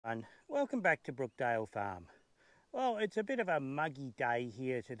everyone, welcome back to Brookdale Farm. Well, it's a bit of a muggy day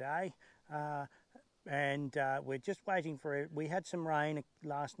here today and we're just waiting for it. We had some rain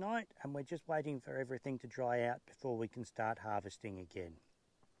last night and we're just waiting for everything to dry out before we can start harvesting again.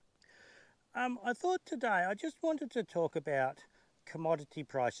 I thought today I just wanted to talk about commodity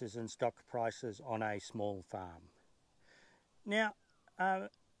prices and stock prices on a small farm. Now,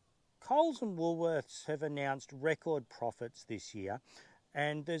 Coles and Woolworths have announced record profits this year,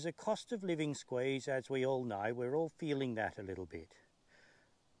 and there's a cost of living squeeze, as we all know. We're all feeling that a little bit.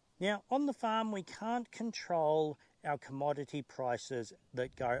 Now, on the farm, we can't control our commodity prices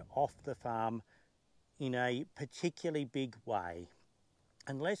that go off the farm in a particularly big way,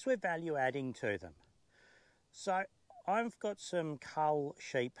 unless we're value adding to them. So I've got some cull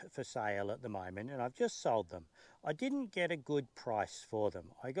sheep for sale at the moment and I've just sold them. I didn't get a good price for them.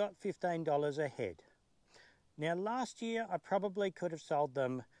 I got $15 a head. Now last year I probably could have sold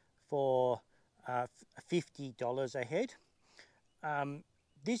them for $50 a head.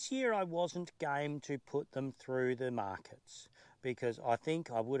 This year I wasn't game to put them through the markets because I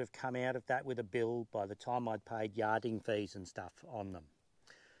think I would have come out of that with a bill by the time I'd paid yarding fees and stuff on them.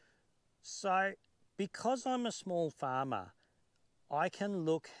 So because I'm a small farmer, I can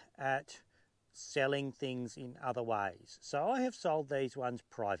look at selling things in other ways. So I have sold these ones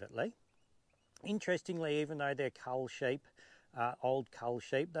privately. Interestingly, even though they're cull sheep, old cull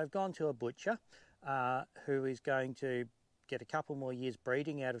sheep, they've gone to a butcher who is going to get a couple more years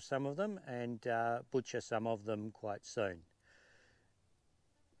breeding out of some of them and butcher some of them quite soon.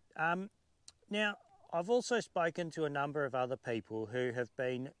 Now, I've also spoken to a number of other people who have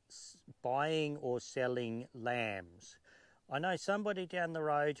been buying or selling lambs. I know somebody down the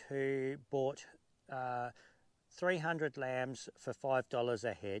road who bought 300 lambs for $5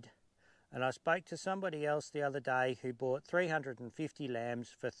 a head, and I spoke to somebody else the other day who bought 350 lambs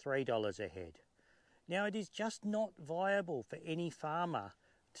for $3 a head. Now, it is just not viable for any farmer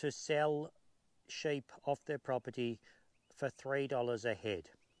to sell sheep off their property for $3 a head.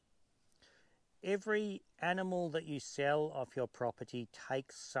 Every animal that you sell off your property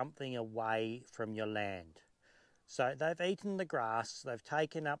takes something away from your land. So they've eaten the grass, they've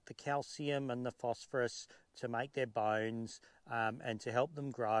taken up the calcium and the phosphorus to make their bones and to help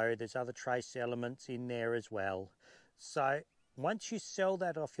them grow. There's other trace elements in there as well. So once you sell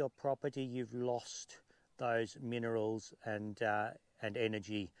that off your property, you've lost those minerals and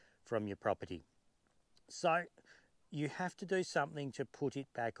energy from your property. So you have to do something to put it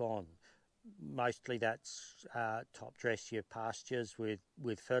back on. Mostly that's top dress your pastures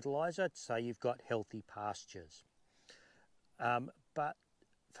with fertiliser, so you've got healthy pastures. But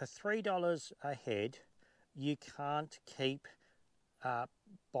for $3 a head, you can't keep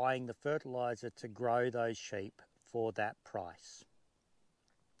buying the fertiliser to grow those sheep for that price.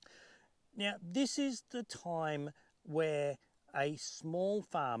 Now, this is the time where a small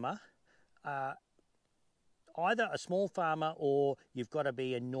farmer, either a small farmer or you've got to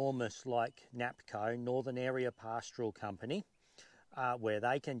be enormous like NAPCO, Northern Area Pastoral Company, where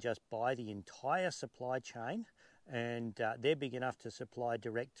they can just buy the entire supply chain and they're big enough to supply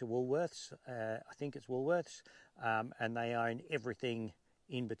direct to Woolworths. I think it's Woolworths, and they own everything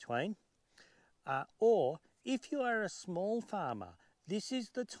in between. Or if you are a small farmer, this is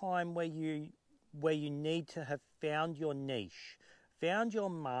the time where you need to have found your niche, found your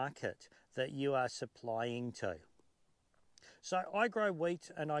market that you are supplying to. So I grow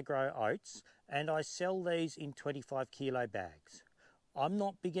wheat and I grow oats and I sell these in 25 kilo bags. I'm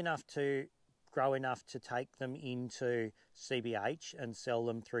not big enough to grow enough to take them into CBH and sell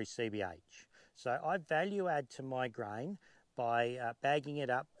them through CBH. So I value add to my grain by bagging it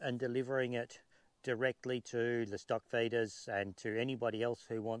up and delivering it directly to the stock feeders and to anybody else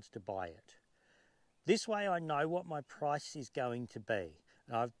who wants to buy it. This way I know what my price is going to be.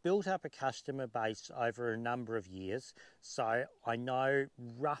 And I've built up a customer base over a number of years, so I know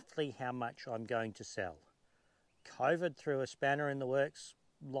roughly how much I'm going to sell. COVID threw a spanner in the works,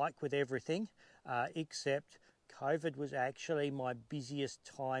 like with everything, except COVID was actually my busiest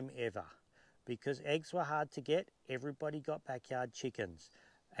time ever because eggs were hard to get. Everybody got backyard chickens,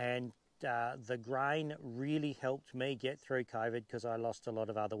 and the grain really helped me get through COVID because I lost a lot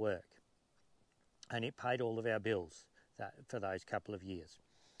of other work. And it paid all of our bills for those couple of years.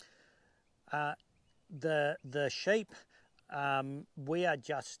 The sheep, we are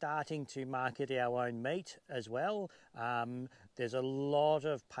just starting to market our own meat as well. There's a lot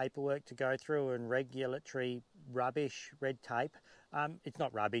of paperwork to go through and regulatory rubbish, red tape. It's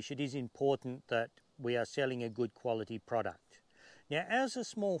not rubbish, it is important that we are selling a good quality product. Now, as a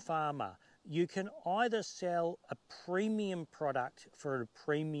small farmer, you can either sell a premium product for a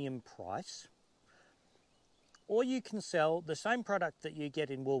premium price, or you can sell the same product that you get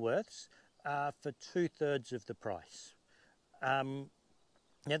in Woolworths for 2/3 of the price.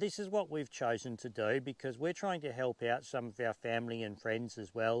 Now this is what we've chosen to do because we're trying to help out some of our family and friends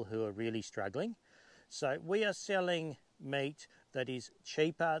as well who are really struggling. So we are selling meat that is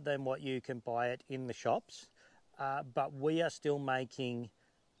cheaper than what you can buy it in the shops, but we are still making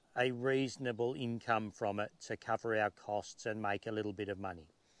a reasonable income from it to cover our costs and make a little bit of money.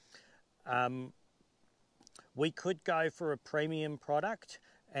 We could go for a premium product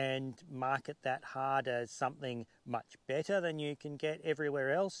and market that hard as something much better than you can get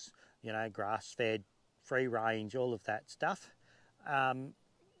everywhere else, you know, grass-fed, free range, all of that stuff. And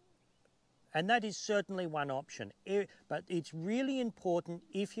that is certainly one option. But it's really important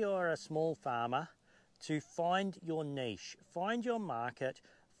if you're a small farmer to find your niche, find your market,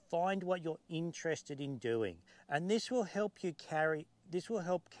 find what you're interested in doing. And this will help carry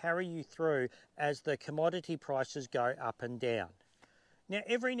you through as the commodity prices go up and down. Now,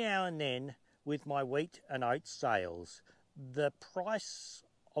 every now and then, with my wheat and oats sales, the price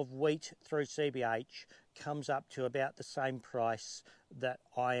of wheat through CBH comes up to about the same price that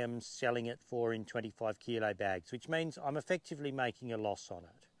I am selling it for in 25 kilo bags, which means I'm effectively making a loss on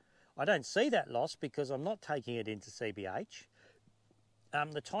it. I don't see that loss because I'm not taking it into CBH.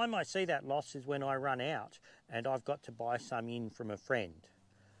 The time I see that loss is when I run out and I've got to buy some in from a friend.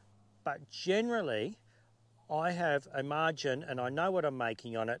 But generally, I have a margin and I know what I'm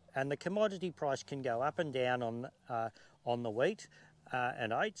making on it, and the commodity price can go up and down on the wheat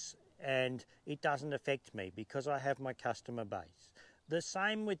and oats, and it doesn't affect me because I have my customer base. The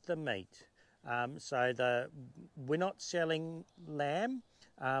same with the meat. We're not selling lamb,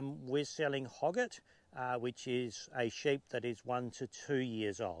 we're selling hogget, which is a sheep that is 1 to 2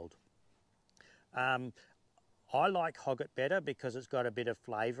 years old. I like hogget better because it's got a bit of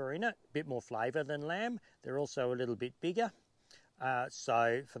flavour in it, a bit more flavour than lamb. They're also a little bit bigger.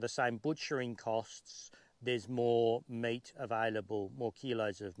 So for the same butchering costs, there's more meat available, more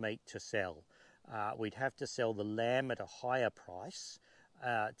kilos of meat to sell. We'd have to sell the lamb at a higher price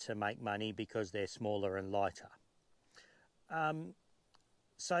to make money because they're smaller and lighter.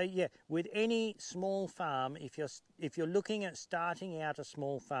 So yeah, with any small farm, if you're looking at starting out a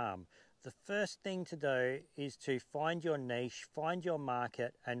small farm, the first thing to do is to find your niche, find your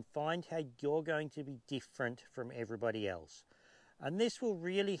market, and find how you're going to be different from everybody else. And this will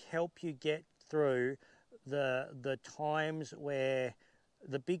really help you get through the times where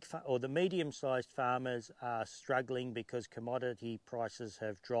the big or the medium-sized farmers are struggling because commodity prices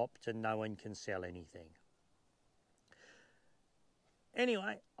have dropped and no one can sell anything.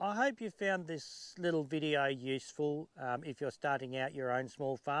 Anyway, I hope you found this little video useful if you're starting out your own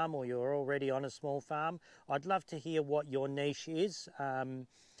small farm or you're already on a small farm. I'd love to hear what your niche is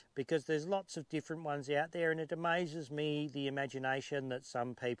because there's lots of different ones out there, and it amazes me the imagination that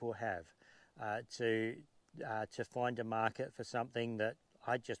some people have to find a market for something that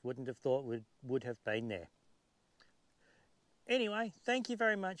I just wouldn't have thought would have been there. Anyway, thank you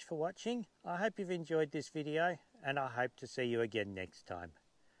very much for watching. I hope you've enjoyed this video, and I hope to see you again next time.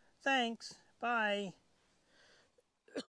 Thanks. Bye.